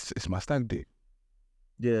my stag do.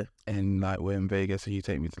 Yeah. And like we're in Vegas and you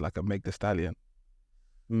take me to like a Meg Thee Stallion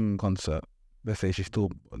concert. Let's just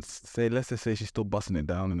say she's still busting it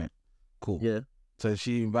down, innit? Cool. Yeah. So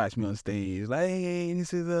she invites me on stage, like, hey,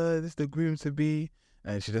 this is the groom to be,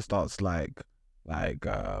 and she just starts like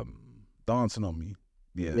dancing on me.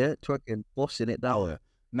 Yeah. Yeah, twerking, bossing it down. Oh, yeah.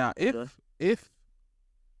 Now if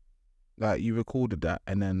like you recorded that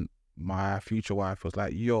and then my future wife was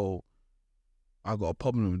like, yo, I got a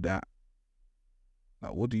problem with that.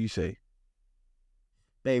 Like, what do you say?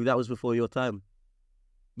 Babe, that was before your time.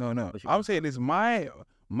 No. I'm saying is my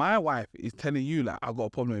wife is telling you like I got a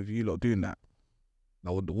problem with you lot doing that.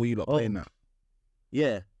 Like, what you lot playing that?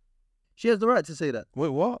 Yeah. She has the right to say that. Wait,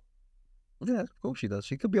 what? Yeah, of course she does.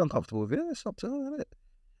 She could be uncomfortable with it. It's up to her, isn't it?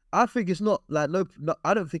 I think it's not like no.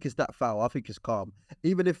 I don't think it's that foul. I think it's calm.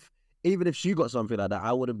 Even if she got something like that,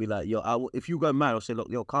 I wouldn't be like, yo. If you go mad, I'll say, look,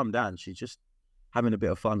 yo, calm down. She's just having a bit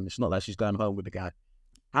of fun. It's not like she's going home with the guy.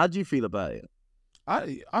 How do you feel about it?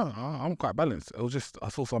 I'm quite balanced. It was just I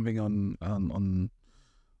saw something on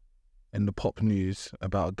in the pop news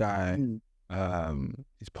about a guy.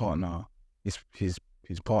 His partner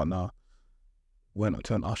went up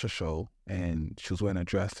to an Usher show and she was wearing a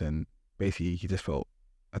dress and basically he just felt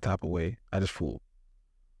a type of way. I just thought,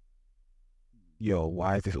 yo,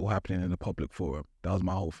 why is this all happening in a public forum? That was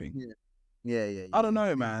my whole thing. Yeah. I don't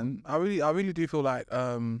know, man. I really do feel like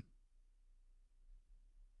I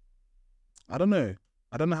don't know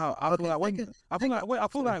how I feel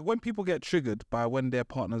like when people get triggered by when their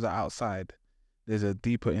partners are outside, there's a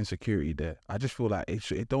deeper insecurity there. I just feel like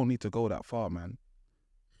it don't need to go that far, man.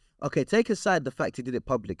 Okay, take aside the fact he did it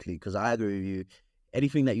publicly, because I agree with you.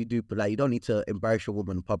 Anything that you do, but like you don't need to embarrass your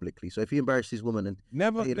woman publicly. So if he embarrasses his woman and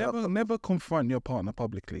never confront your partner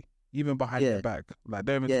publicly, even behind their back. Like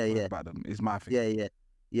don't even talk about them. Is my thing.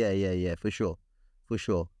 Yeah, for sure.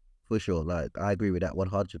 Like I agree with that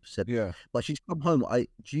 100%. Yeah. But she's come home.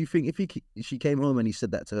 Do you think if she came home and he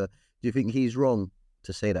said that to her, do you think he's wrong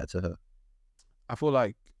to say that to her? I feel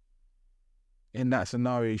like in that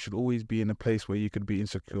scenario, you should always be in a place where you could be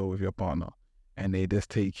insecure with your partner and they just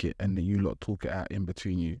take it and then you lot talk it out in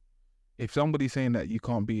between you. If somebody's saying that you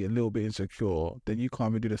can't be a little bit insecure, then you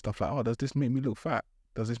can't even do the stuff like, oh, does this make me look fat?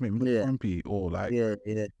 Does this make me look grumpy? Or like,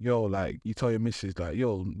 yo, like you tell your missus like,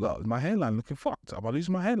 yo, look, my hairline looking fucked. I'm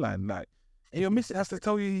losing my hairline. Like, and your missus has to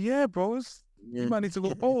tell you, yeah, bro, you might need to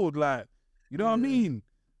go bald. Like, you know what I mean?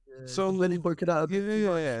 So when he work it out,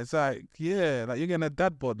 it's like, like you're getting a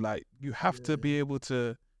dad bod. Like you have to be able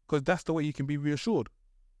to, because that's the way you can be reassured.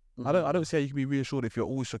 I don't say you can be reassured if you're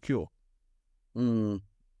always secure. And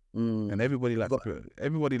everybody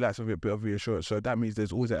likes a bit of reassurance. So that means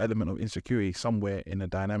there's always an element of insecurity somewhere in the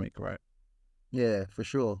dynamic, right? Yeah, for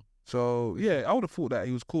sure. So yeah, I would have thought that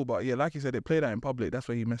he was cool, but yeah, like you said, they played that in public. That's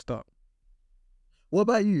where he messed up. What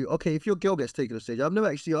about you? Okay, if your girl gets taken on stage, I've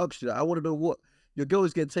never actually asked you that. I want to know what your girl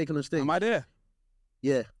is getting taken on stage. Am I there?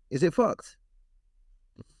 Yeah. Is it fucked?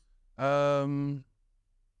 I'll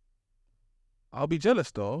be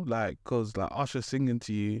jealous though, like, cause like Usher singing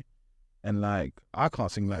to you, and like I can't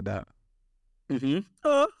sing like that. You'll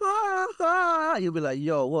be like,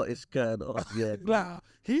 yo, what is going on? Yeah. Like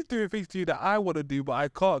he's doing things to you that I want to do, but I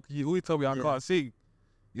can't. You always tell me I can't sing.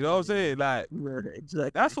 You know what I'm saying? Like,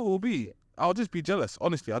 exactly. That's what it will be. I'll just be jealous.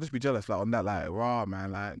 Honestly, I'll just be jealous. Like on that, like, raw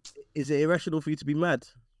man. Like, is it irrational for you to be mad?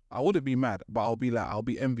 I wouldn't be mad, but I'll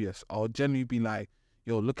be envious. I'll genuinely be like,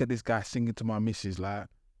 yo, look at this guy singing to my missus, like,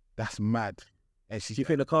 that's mad. And Do she's you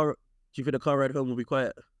think the car? Do you think the car ride home will be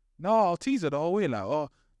quiet? no, I'll tease her the whole way, like, oh,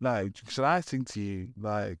 like, should I sing to you?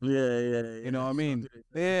 Like, Yeah. you know what I She's not mean? doing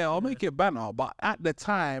it. Yeah, I'll make it banter. But at the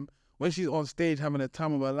time, when she's on stage having the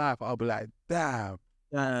time of her life, I'll be like, damn,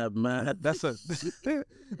 Ah, man. that's a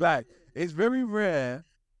like, it's very rare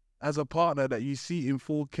as a partner that you see in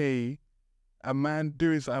 4K a man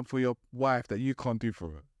doing something for your wife that you can't do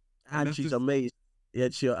for her. And that's she's just- amazed. Yeah,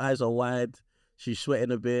 her eyes are wide. She's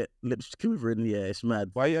sweating a bit, lips quivering. Yeah, it's mad.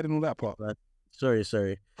 Why are you adding all that part?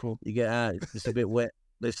 Sorry. Cool. You get out. It's a bit wet.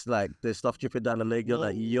 It's like there's stuff dripping down the leg. You're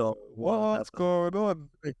like, yo, What's going on?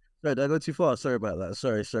 Sorry, did I go too far? Sorry about that.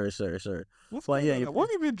 Sorry. What's But going yeah, on? you- What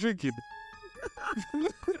have you been drinking?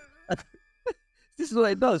 This is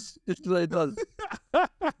what it does.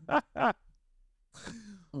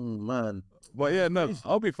 Man. But yeah, no,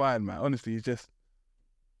 I'll be fine, man. Honestly, it's just,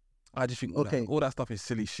 I just think Okay. all that stuff is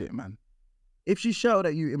silly shit, man. If she shouted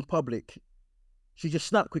at you in public, she just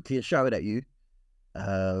snapped quickly and shouted at you.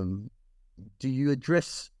 Do you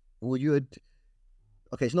address?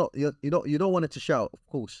 Okay, it's not you don't want her to shout, of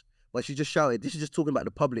course, but she just shouted. This is just talking about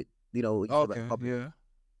the public. You know, about Okay, public. yeah.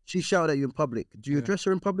 She shouted at you in public. Do you Yeah. address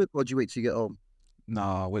her in public, or do you wait till you get home?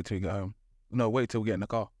 Nah, wait till you get home. No, wait till we get in the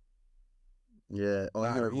car. Yeah. Oh,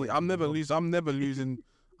 Like, no, I'm never losing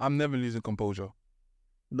composure.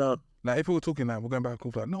 No. Like if we were talking like we're going back and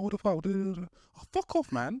forth, like, no, what the fuck? Oh, fuck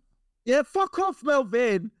off, man. Yeah, fuck off,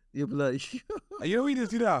 Melvin. You'll be like, And you know we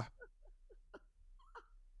just do that.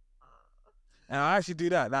 And I actually do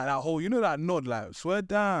that. Like that whole, you know, that nod, like, swear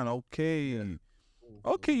down, okay.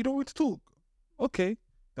 Okay, you don't want to talk. Okay.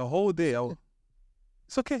 The whole day,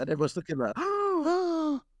 it's okay. and everyone's looking like,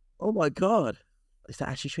 oh my god, is that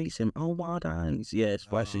actually treats him? Oh my days. Yeah, it's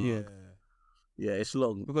flashy. Yeah, it's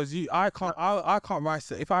long. Because I can't rise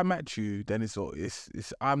to, if I match you, then it's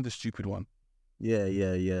I'm the stupid one.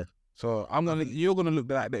 Yeah. So you're gonna look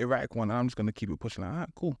like the erratic one, and I'm just gonna keep it pushing. Like,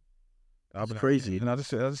 cool. I'll be It's like, crazy. and I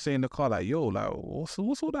just say in the car, like, yo, like, what's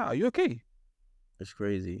all that? Are you okay? It's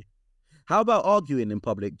crazy. How about arguing in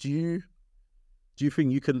public? Do you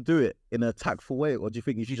think you can do it in a tactful way, or do you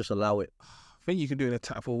think you should just allow it? I think you can do it in a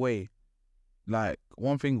tactful way. Like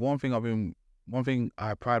one thing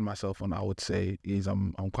I pride myself on, I would say, is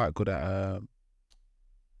I'm quite good at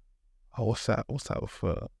what's that with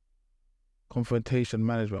confrontation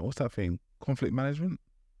management? What's that thing? Conflict management?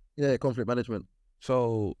 Yeah, conflict management.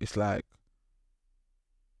 So it's like,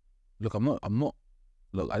 look, I'm not.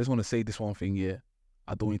 Look, I just want to say this one thing. Yeah,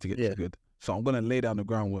 I don't need to get Yeah. too good. So I'm gonna lay down the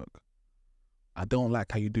groundwork. I don't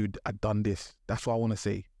like how you do. I done this. That's what I want to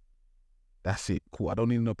say. That's it. Cool. I don't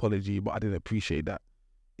need an apology, but I didn't appreciate that.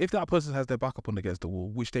 If that person has their back up on against the wall,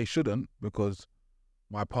 which they shouldn't, because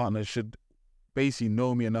my partner should basically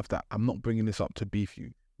know me enough that I'm not bringing this up to beef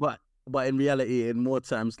you. But in reality, in more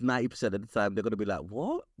times, 90% of the time, they're gonna be like,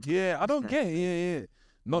 "What?" Yeah, I don't get it. Yeah.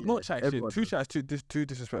 Not chat shit. everyone Two does. chats too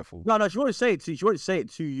disrespectful. No, she won't say it to you. She won't say it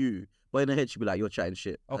to you, but in her head, she'll be like, "You're chatting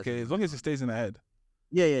shit." Okay, as long as it stays in the head.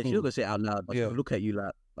 Yeah. She's Cool. not gonna say it out loud, but Yeah. she'll look at you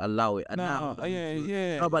like, "Allow it." And Nah, now,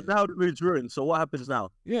 yeah. No, but now the mood's ruined. So what happens now?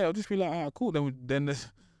 Yeah, I'll just be like, cool. Then this,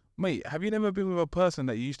 mate. Have you never been with a person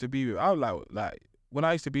that you used to be with? I was like when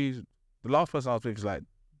I used to be, the last person I was with was like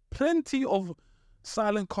plenty of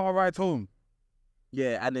silent car rides home.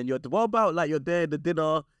 Yeah, and then what about like you're there at the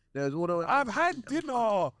dinner? There's all the I've had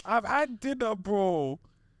dinner, bro,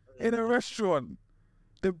 in a restaurant.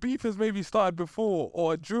 The beef has maybe started before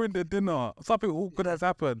or during the dinner. Something awkward has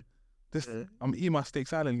happened. Yeah. I'm eating my steak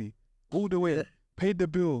silently all the way. Yeah. Paid the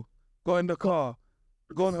bill. Got in the car.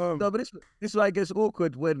 Gone home. No, but this is why it gets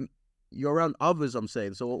awkward when you're around others. I'm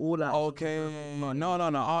saying so all that. Okay.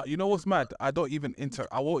 No. You know what's mad? I don't even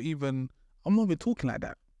I'm not even talking like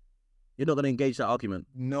that. You're not gonna engage that argument.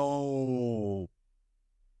 No.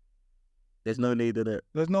 There's no need in it.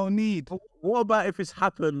 There's no need. What about if it's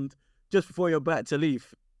happened just before you're about to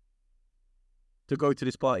leave to go to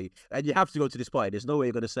this party, and you have to go to this party? There's no way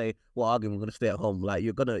you're gonna say, "Well, arguing, we're gonna stay at home." Like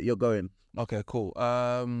you're going. Okay, cool.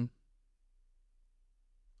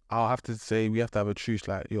 I'll have to say we have to have a truce.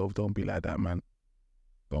 Like, yo, don't be like that, man.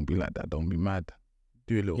 Don't be like that. Don't be mad.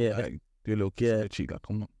 Do a little, kiss Yeah. on the cheek. Like,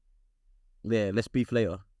 come on. Yeah, let's beef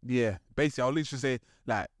later. Yeah. Basically, I'll literally say,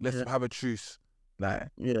 like, let's Yeah. have a truce. Like,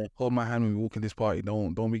 Yeah, hold my hand when we walk in this party.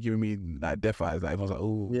 Don't be giving me like death eyes. Like, everyone's like,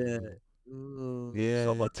 oh, yeah, yeah,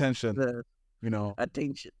 So much attention. You know.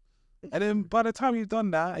 attention. And then by the time you've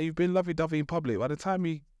done that, and you've been lovey-dovey in public, by the time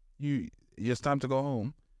it's time to go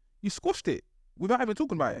home, you squashed it without even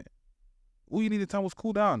talking about it. All you needed time was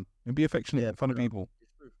cool down and be affectionate in front of people.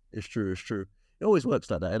 It's true. It always works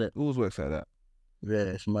like that, innit? It always works like that. Yeah,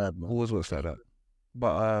 it's mad, man. Always works like that.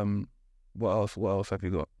 But what else? What else have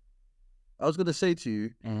you got? I was gonna say to you,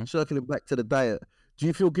 Mhm. circling back to the diet, do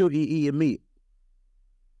you feel guilty eating meat?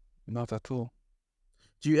 Not at all.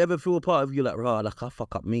 Do you ever feel a part of you like, rah, like I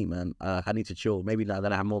fuck up meat, man. I need to chill. Maybe now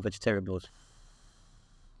that I have more vegetarian meals.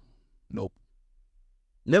 Nope.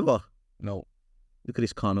 Never. No. Look at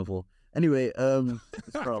this carnivore. Anyway,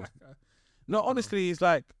 bro. No, honestly, it's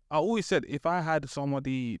like I always said, if I had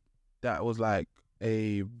somebody that was like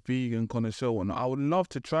a vegan connoisseur or whatnot, I would love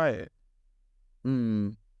to try it.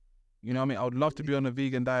 Mm. You know what I mean? I would love to be on a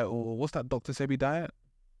vegan diet, or what's that Dr. Sebi diet?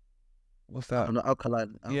 What's that? I'm not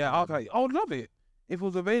alkaline. Yeah, okay. I would love it. If it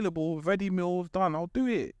was available, ready meals done, I'll do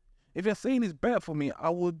it. If you're saying it's better for me, I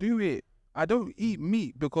will do it. I don't eat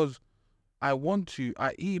meat because I want to.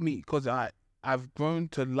 I eat meat because I've grown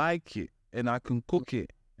to like it and I can cook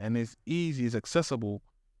it and it's easy, it's accessible,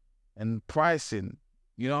 and pricing.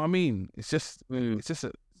 You know what I mean? It's just it's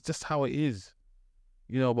just how it is.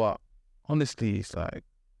 You know, but honestly, it's like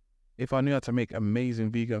if I knew how to make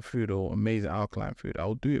amazing vegan food or amazing alkaline food, I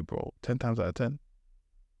would do it, bro. 10 times out of 10.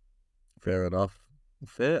 Fair enough.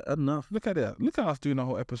 Fair enough. Look at that. Look at us doing a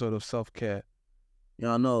whole episode of self-care,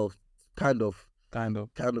 Yeah, I know. Kind of. kind of.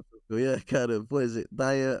 Yeah, kind of. What is it?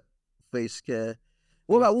 Diet, face care.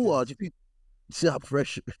 What about Face care. water? Do you think see how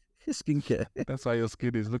fresh skincare? That's why your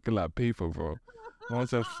skin is looking like paper, bro.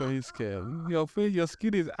 Once a face care. Your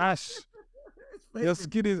skin is ash. Your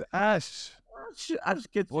skin is ash. I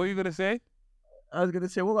just get. What are you gonna say? I was gonna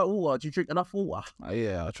say, what about water? Do you drink enough water?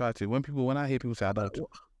 Yeah, I try to. When I hear people say I don't,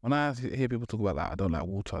 when I hear people talk about like I don't like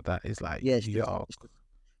water, that is like, Yeah, yo,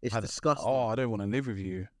 it's disgusting. oh, I don't want to live with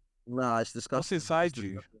you. Nah, it's disgusting. What's inside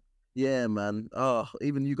you? Yeah, man. Oh,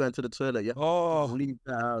 even you going to the toilet, yeah. Oh, Leave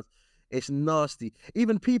the house. It's nasty.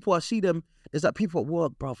 Even people, I see them. There's like people at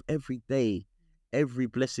work, bruv, every day, every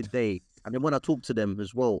blessed day. And then when I talk to them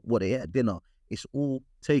as well, what they ate at dinner, it's all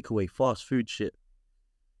takeaway, fast food shit.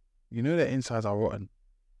 you know their insides are rotten,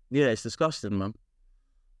 Yeah, it's disgusting, man.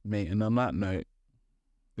 mate. And on that note,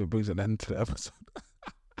 it brings an end to the episode.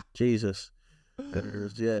 Jesus.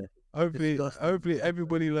 Yeah. Hopefully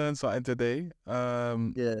everybody learned something today.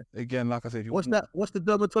 Yeah. Again, like I said, if you What's that? What's the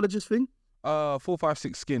dermatologist thing?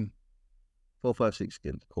 456 skin. 456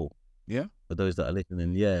 skin. Cool. Yeah. For those that are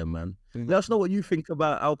listening, yeah, man. Mm. Let us know what you think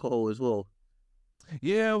about alcohol as well.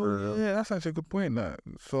 Yeah, well, yeah, that's actually a good point. Like,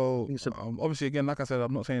 so think it's a- obviously, again, like I said,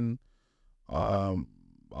 I'm not saying I'm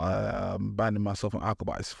banning myself on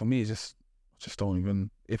alcohol, but it's, for me, it's just don't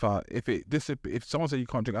even. If someone said you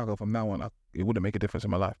can't drink alcohol from now on, it wouldn't make a difference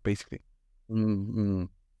in my life, basically.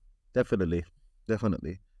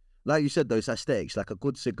 Definitely. Like you said, though, it's aesthetics. Like a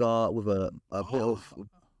good cigar with a bit of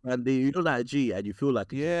brandy. You don't like a G, and you feel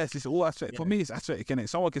like Yes, it's all aesthetic. For me, it's aesthetic. And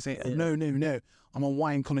someone can say, Yeah. no, I'm a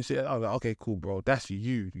wine connoisseur. I'm like, okay, cool, bro. That's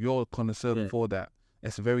you. You're a connoisseur Yeah. for that.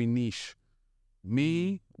 It's very niche.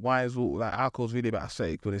 Me, wine is all like alcohol's really about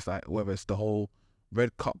aesthetic, but it's like whether it's the whole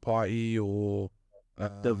red cup party or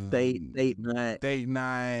the date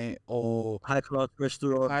night, or high class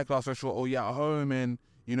restaurant. high class restaurant, or you're at home and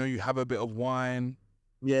you have a bit of wine.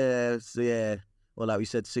 Yeah. Or like we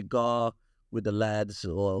said, cigar with the lads,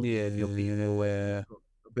 or if you're being where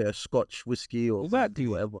a bit of Scotch whiskey or exactly.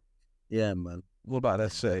 whatever. Yeah, man. What about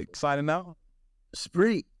that shit? Signing out,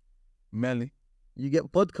 Spree, Melly. you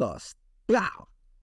get podcast. Wow.